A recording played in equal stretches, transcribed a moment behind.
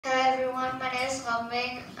My name is Ngọc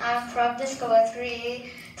Minh. I'm from Discover 3.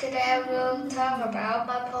 Today I will talk about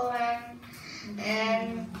my poem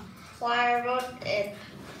and why I wrote it.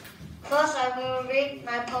 First, I will read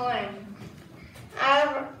my poem.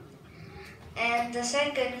 And the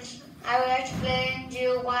second, I will explain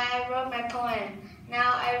you why I wrote my poem.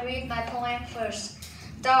 Now I read my poem first.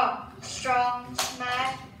 Dark, strong,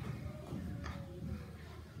 smart,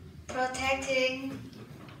 protecting,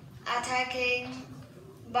 attacking,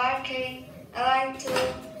 barking. I like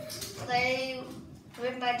to play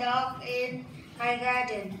with my dog in my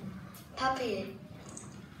garden. Puppy.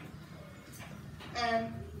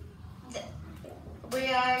 We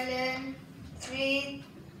are learn 3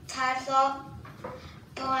 types of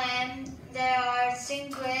poem. There are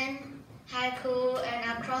sequence, haiku,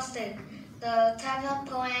 and acrostic. The type of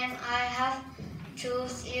poem I have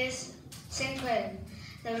choose is sequence.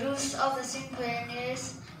 The rules of the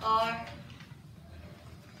sequence are: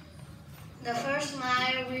 the first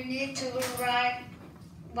line we need to write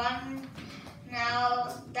one noun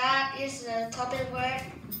that is the topic word.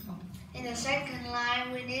 In the second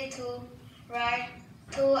line we need to write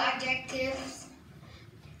 2 adjectives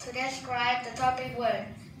to describe the topic word.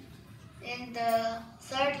 In the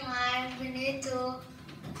third line we need to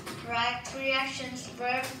write 3 actions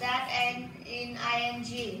verbs that end in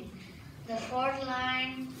ing. The fourth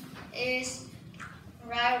line is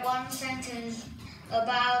write 1 sentence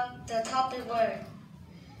about the topic word.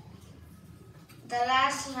 The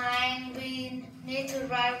last line we need to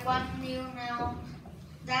write 1 new noun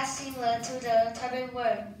that's similar to the topic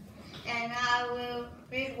word. And I will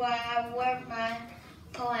read why I wrote my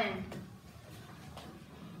poem.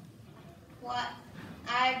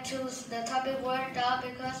 I choose the topic word dog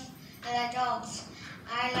because I like dogs.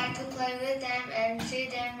 I like to play with them and see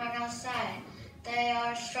them run outside. They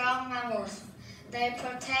are strong mammals. They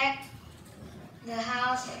protect the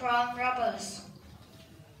house from robbers.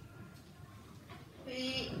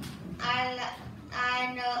 I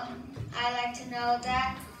like to know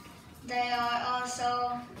that they are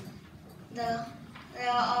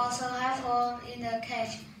also helpful in the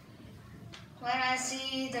cage. When I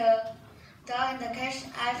see the dog in the cage,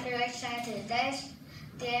 I feel excited. That's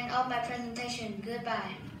the end of my presentation.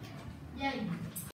 Goodbye. Yay.